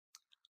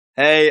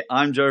Hey,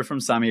 I'm Joe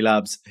from SAMMY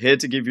Labs, here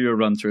to give you a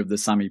run through of the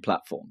SAMMY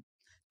platform.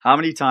 How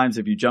many times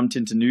have you jumped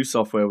into new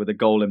software with a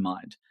goal in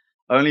mind,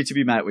 only to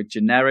be met with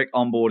generic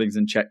onboardings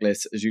and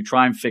checklists as you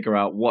try and figure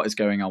out what is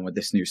going on with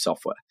this new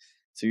software?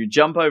 So you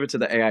jump over to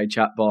the AI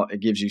chatbot,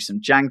 it gives you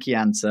some janky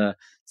answer,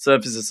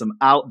 surfaces some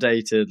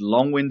outdated,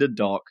 long-winded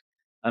doc,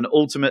 and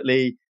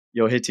ultimately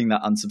you're hitting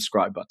that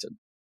unsubscribe button.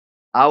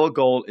 Our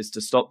goal is to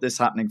stop this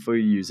happening for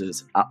your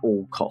users at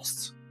all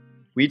costs.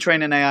 We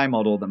train an AI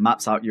model that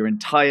maps out your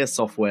entire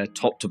software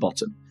top to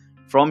bottom.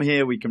 From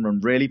here, we can run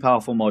really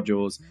powerful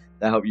modules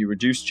that help you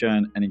reduce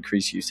churn and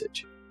increase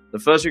usage. The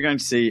first you're going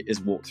to see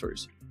is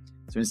walkthroughs.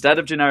 So instead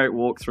of generic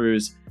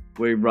walkthroughs,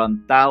 we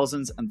run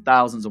thousands and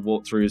thousands of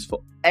walkthroughs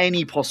for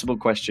any possible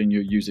question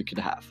your user could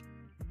have.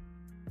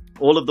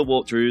 All of the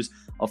walkthroughs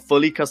are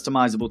fully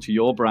customizable to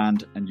your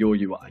brand and your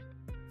UI.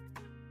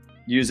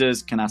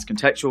 Users can ask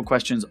contextual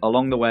questions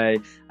along the way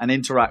and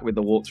interact with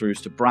the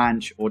walkthroughs to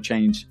branch or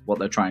change what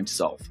they're trying to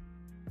solve.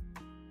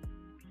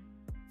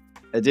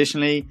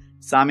 Additionally,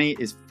 SAMMY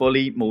is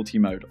fully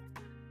multimodal.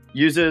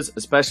 Users,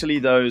 especially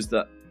those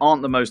that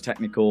aren't the most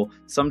technical,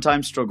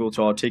 sometimes struggle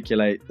to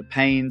articulate the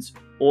pains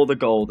or the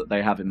goal that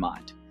they have in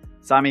mind.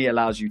 SAMMY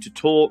allows you to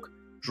talk,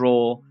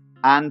 draw,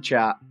 and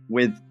chat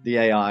with the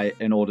AI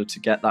in order to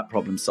get that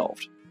problem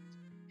solved.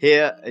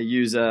 Here, a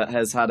user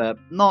has had a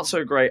not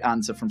so great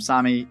answer from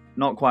SAMMY,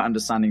 not quite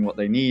understanding what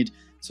they need,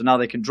 so now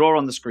they can draw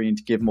on the screen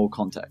to give more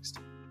context.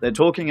 They're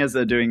talking as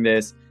they're doing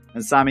this,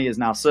 and SAMMY is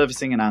now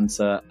surfacing an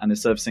answer and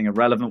is surfacing a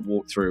relevant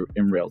walkthrough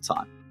in real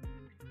time.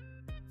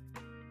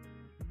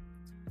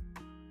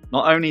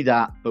 Not only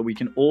that, but we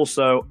can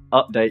also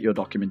update your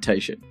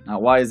documentation. Now,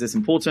 why is this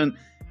important?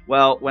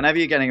 Well, whenever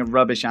you're getting a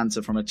rubbish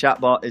answer from a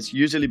chatbot, it's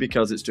usually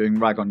because it's doing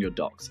rag on your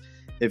docs.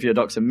 If your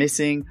docs are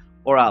missing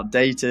or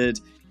outdated,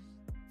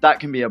 that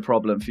can be a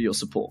problem for your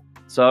support.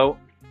 So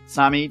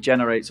SAMMY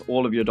generates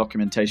all of your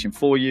documentation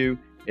for you.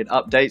 It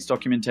updates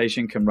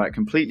documentation, can write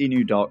completely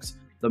new docs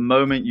the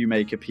moment you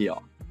make a PR.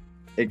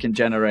 It can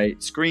generate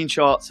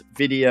screenshots,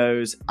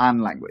 videos,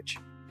 and language.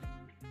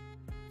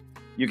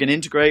 You can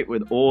integrate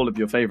with all of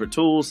your favorite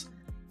tools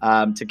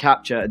to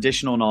capture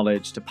additional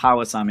knowledge to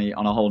power SAMMY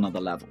on a whole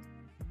nother level.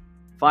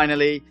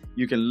 Finally,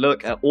 you can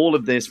look at all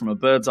of this from a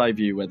bird's eye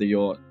view, whether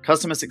you're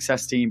customer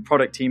success team,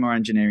 product team, or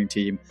engineering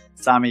team.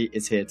 SAMMY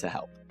is here to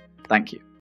help. Thank you.